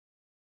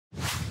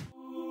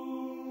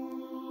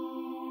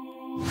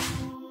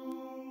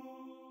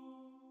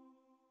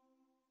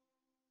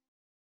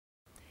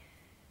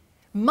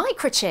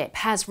Microchip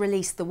has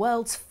released the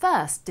world's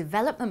first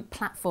development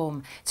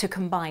platform to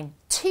combine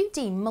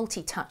 2D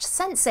multi-touch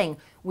sensing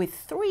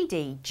with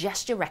 3D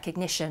gesture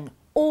recognition,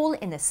 all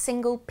in a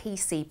single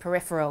PC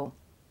peripheral.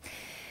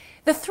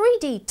 The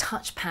 3D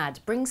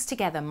touchpad brings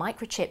together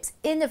Microchip's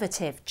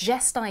innovative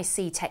Gest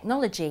IC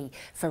technology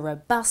for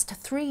robust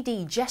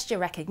 3D gesture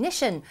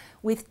recognition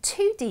with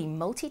 2D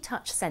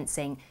multi-touch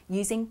sensing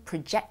using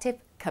projective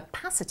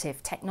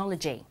capacitive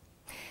technology.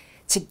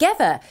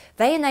 Together,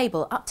 they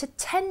enable up to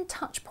 10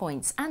 touch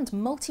points and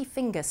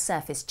multi-finger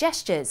surface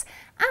gestures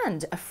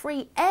and a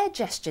free air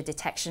gesture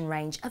detection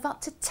range of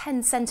up to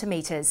 10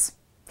 centimetres.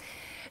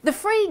 The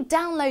free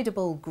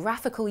downloadable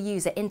graphical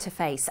user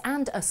interface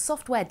and a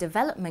software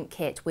development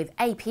kit with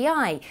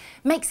API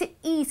makes it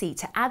easy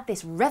to add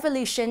this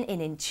revolution in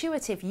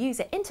intuitive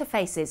user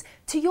interfaces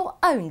to your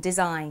own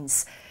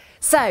designs.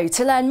 So,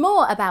 to learn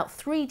more about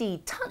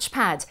 3D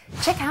Touchpad,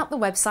 check out the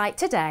website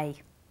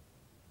today.